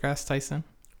Neil deGrasse Tyson?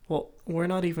 Well, we're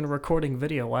not even recording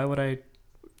video. Why would I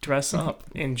dress up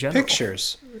in general?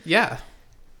 Pictures. Yeah.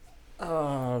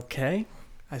 Okay.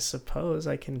 I suppose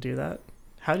I can do that.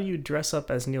 How do you dress up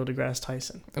as Neil deGrasse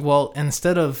Tyson? Well,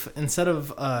 instead of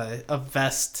a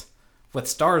vest with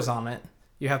stars on it,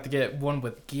 you have to get one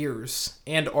with gears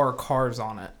and or cars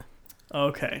on it.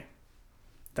 Okay.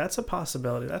 That's a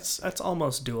possibility. That's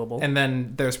almost doable. And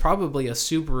then there's probably a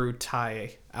Subaru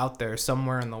tie out there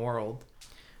somewhere in the world.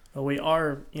 Well, we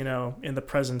are, in the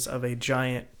presence of a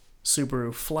giant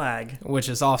Subaru flag, which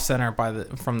is off center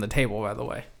from the table, by the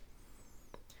way.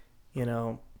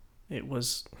 It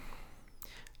was.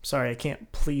 Sorry, I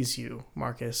can't please you,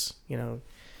 Marcus. You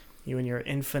and your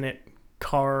infinite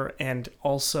car and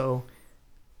also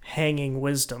hanging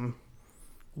wisdom,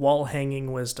 wall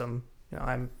hanging wisdom.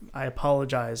 I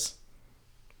apologize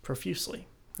profusely.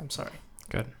 I'm sorry.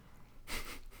 Good.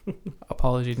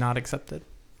 Apology not accepted.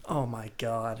 Oh my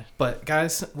God. But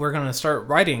guys, we're going to start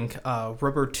writing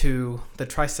Rubber to the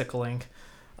Tricycling.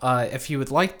 If you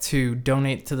would like to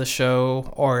donate to the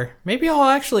show, or maybe I'll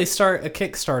actually start a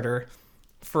Kickstarter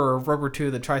for Rubber 2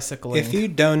 the Tricycling. If you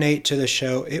donate to the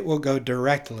show, it will go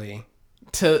directly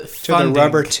to the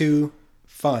Rubber 2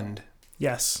 fund.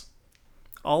 Yes.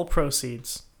 All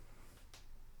proceeds.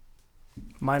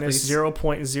 Minus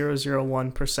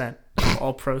 0.001% of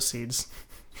all proceeds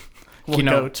will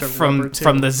go to Rubber 2.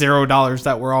 From the $0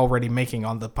 that we're already making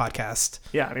on the podcast.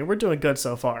 Yeah, I mean, we're doing good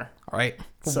so far. All right.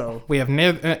 So we have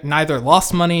neither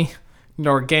lost money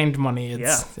nor gained money.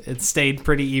 It's stayed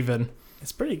pretty even.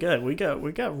 It's pretty good. We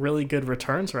got really good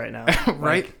returns right now.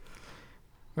 Right?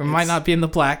 We might not be in the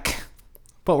black,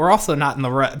 but we're also not in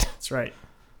the red. That's right.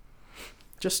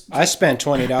 I spent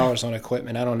 $20 on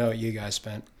equipment. I don't know what you guys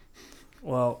spent.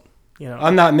 Well,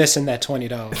 I'm not missing that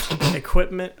 $20.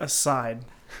 Equipment aside,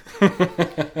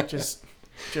 just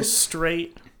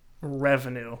straight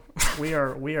revenue. We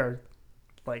are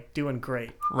like doing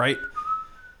great. Right.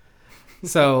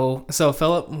 So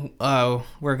Philip,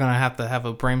 we're gonna have to have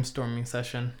a brainstorming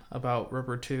session about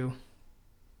Rubber 2.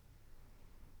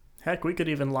 Heck, we could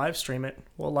even live stream it.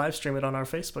 We'll live stream it on our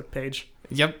Facebook page.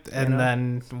 Yep, and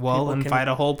then we'll invite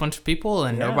a whole bunch of people,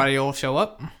 and nobody will show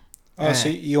up. Oh, so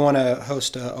you want to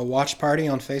host a watch party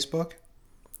on Facebook?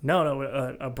 No,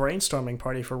 a brainstorming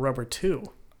party for Rubber 2.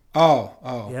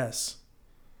 Oh. Yes.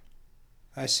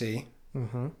 I see.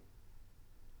 Mm-hmm.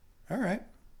 All right.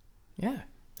 Yeah.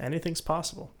 Anything's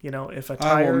possible. You know, if a I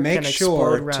tire will make can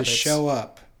sure explode rabbits, to show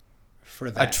up for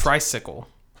that. A tricycle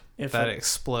if that it,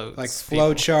 explodes. Like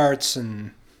flow charts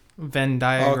and Venn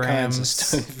all kinds diagrams. of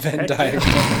stuff. Venn Heck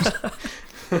diagrams.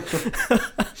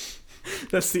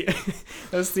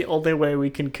 that's the only way we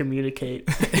can communicate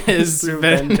is through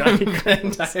Venn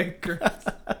diagrams. diagrams.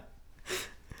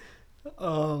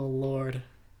 Oh Lord,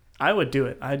 I would do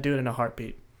it. I'd do it in a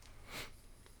heartbeat.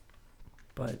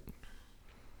 But,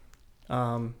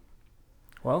 well,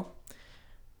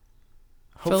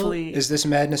 hopefully, Is this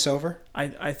madness over?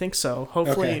 I think so.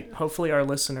 Hopefully our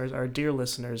listeners, our dear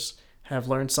listeners, have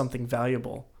learned something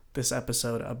valuable this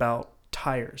episode about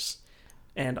tires,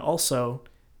 and also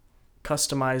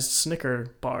customized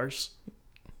Snicker bars,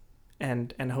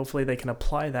 and hopefully they can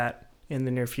apply that in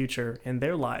the near future in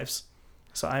their lives.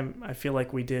 So I feel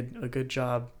like we did a good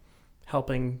job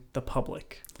helping the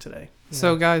public today.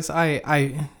 So guys,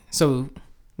 so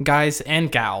guys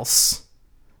and gals,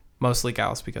 mostly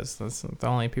gals because that's the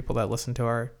only people that listen to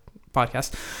our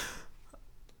podcast.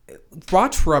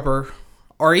 Watch Rubber,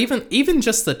 or even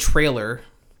just the trailer,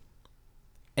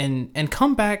 and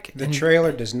come back. The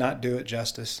trailer does not do it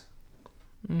justice.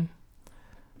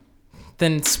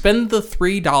 Then spend the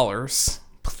 $3,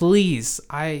 please.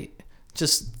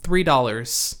 Just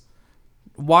 $3.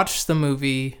 Watch the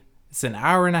movie. It's an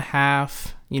hour and a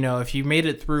half. You know, if you made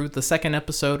it through the second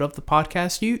episode of the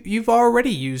podcast, you've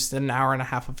already used an hour and a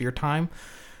half of your time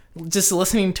just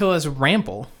listening to us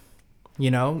ramble.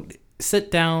 You know, sit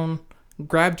down,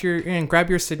 grab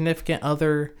your significant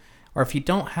other, or if you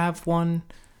don't have one,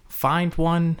 find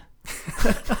one,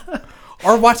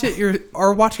 or watch it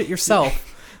yourself.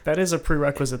 That is a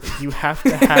prerequisite that you have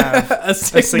to have a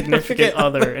significant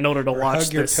other in order to watch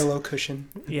Hug your this. pillow cushion.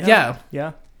 Yeah.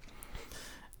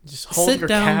 Just hold Sit your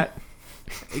down.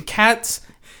 Cats,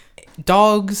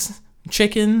 dogs,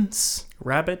 chickens,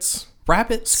 rabbits,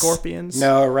 scorpions,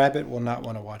 No, a rabbit will not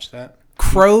want to watch that.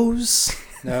 crows.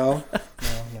 No.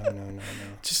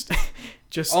 Just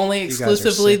Only You guys are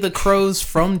exclusively sick. the crows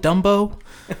from Dumbo.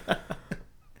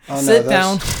 Oh, Sit no,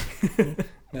 down,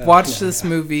 no, watch no, this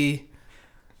no. movie,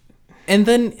 and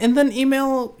then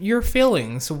email your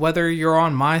feelings, whether you're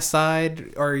on my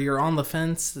side or you're on the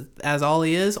fence as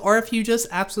Ollie is, or if you just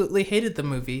absolutely hated the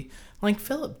movie like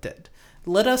Philip did.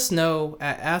 Let us know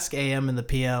at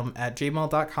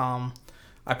askamandthepm@gmail.com.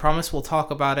 I promise we'll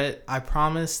talk about it. I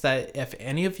promise that if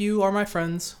any of you are my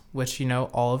friends, which you know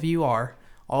all of you are,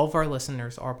 all of our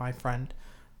listeners are my friend,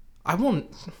 I will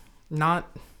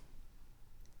not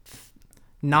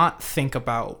think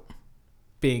about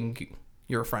being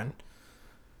your friend.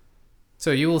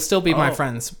 So you will still be my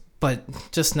friends, but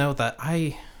just know that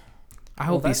I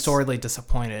will be sorely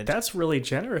disappointed. That's really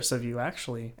generous of you,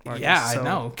 actually, Marcus. Yeah, I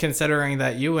know, considering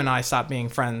that you and I stop being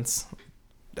friends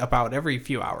about every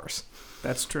few hours.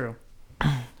 That's true.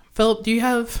 Philip, do you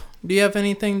have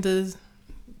anything to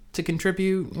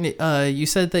contribute? You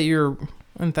said that you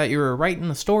were writing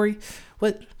the story.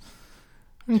 What?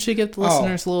 Why don't you give the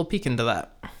listeners a little peek into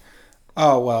that?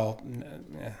 Oh, well,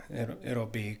 it'll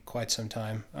be quite some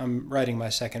time. I'm writing my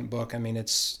second book. I mean,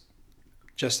 it's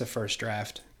just the first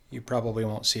draft. You probably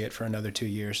won't see it for another 2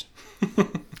 years.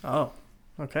 Oh,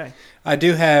 okay. I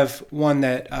do have one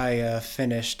that I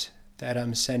finished that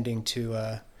I'm sending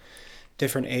to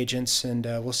different agents, and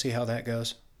we'll see how that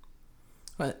goes.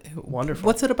 Wonderful.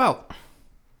 What's it about?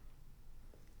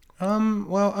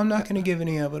 Well, I'm not going to give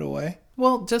any of it away.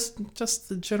 Well, just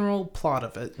the general plot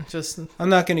of it. I'm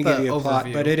not going to give you a plot,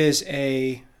 overview. but it is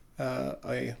a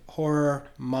horror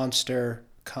monster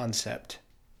concept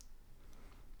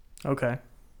Okay.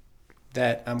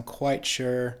 that I'm quite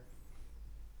sure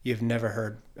you've never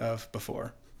heard of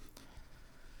before.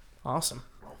 Awesome.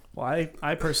 Well,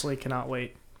 I personally cannot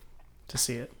wait to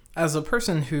see it. As a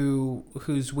person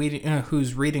whose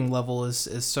reading level is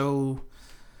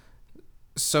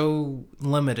so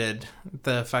limited,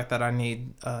 the fact that I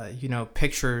need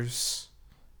pictures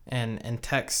and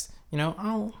text,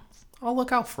 I'll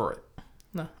look out for it.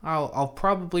 No, I'll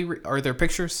probably are there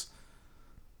pictures?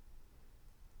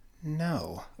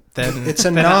 No. Then It's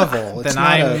a novel. It's then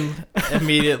not I'm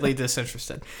immediately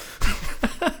disinterested.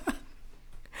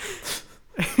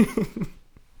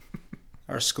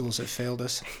 Our schools have failed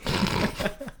us.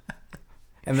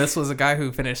 And this was a guy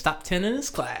who finished top 10 in his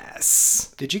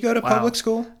class. Did you go to Wow. public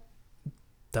school?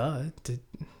 Duh.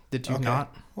 Did you Okay.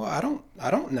 not? Well, I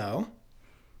don't know.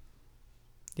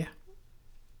 Yeah.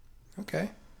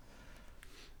 Okay.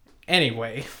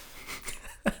 Anyway.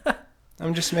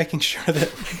 I'm just making sure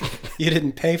that you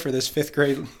didn't pay for this 5th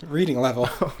grade reading level.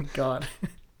 Oh God.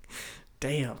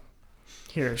 Damn.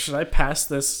 Here, should I pass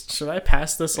this? Should I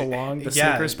pass this along the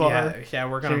Snickers bar? Yeah,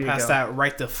 we're Here going you to pass go. that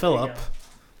right to Philip.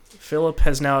 Philip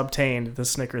has now obtained the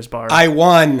Snickers bar. I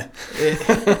won.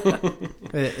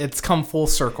 It's come full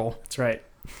circle. That's right.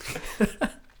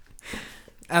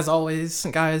 As always,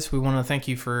 guys, we want to thank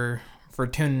you for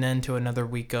tuning in to another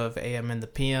week of AM and the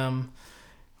PM.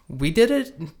 We did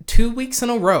it 2 weeks in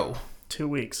a row. 2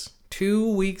 weeks.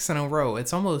 2 weeks in a row.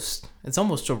 It's almost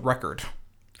a record.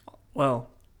 Well,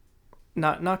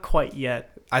 not quite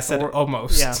yet. I said We're-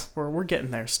 almost. Yeah, we're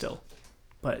getting there still,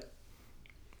 but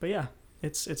yeah,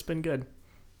 it's been good.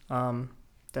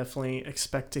 Definitely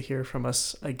expect to hear from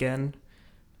us again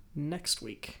next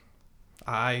week.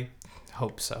 I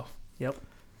hope so. Yep.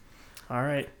 All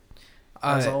right.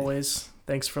 As Uh, always,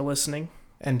 thanks for listening.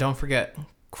 And don't forget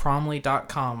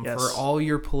Cromley.com Yes. for all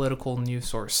your political news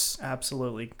source.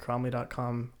 Absolutely.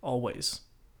 Cromley.com always.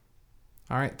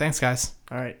 All right. Thanks, guys.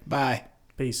 All right. Bye.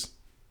 Peace.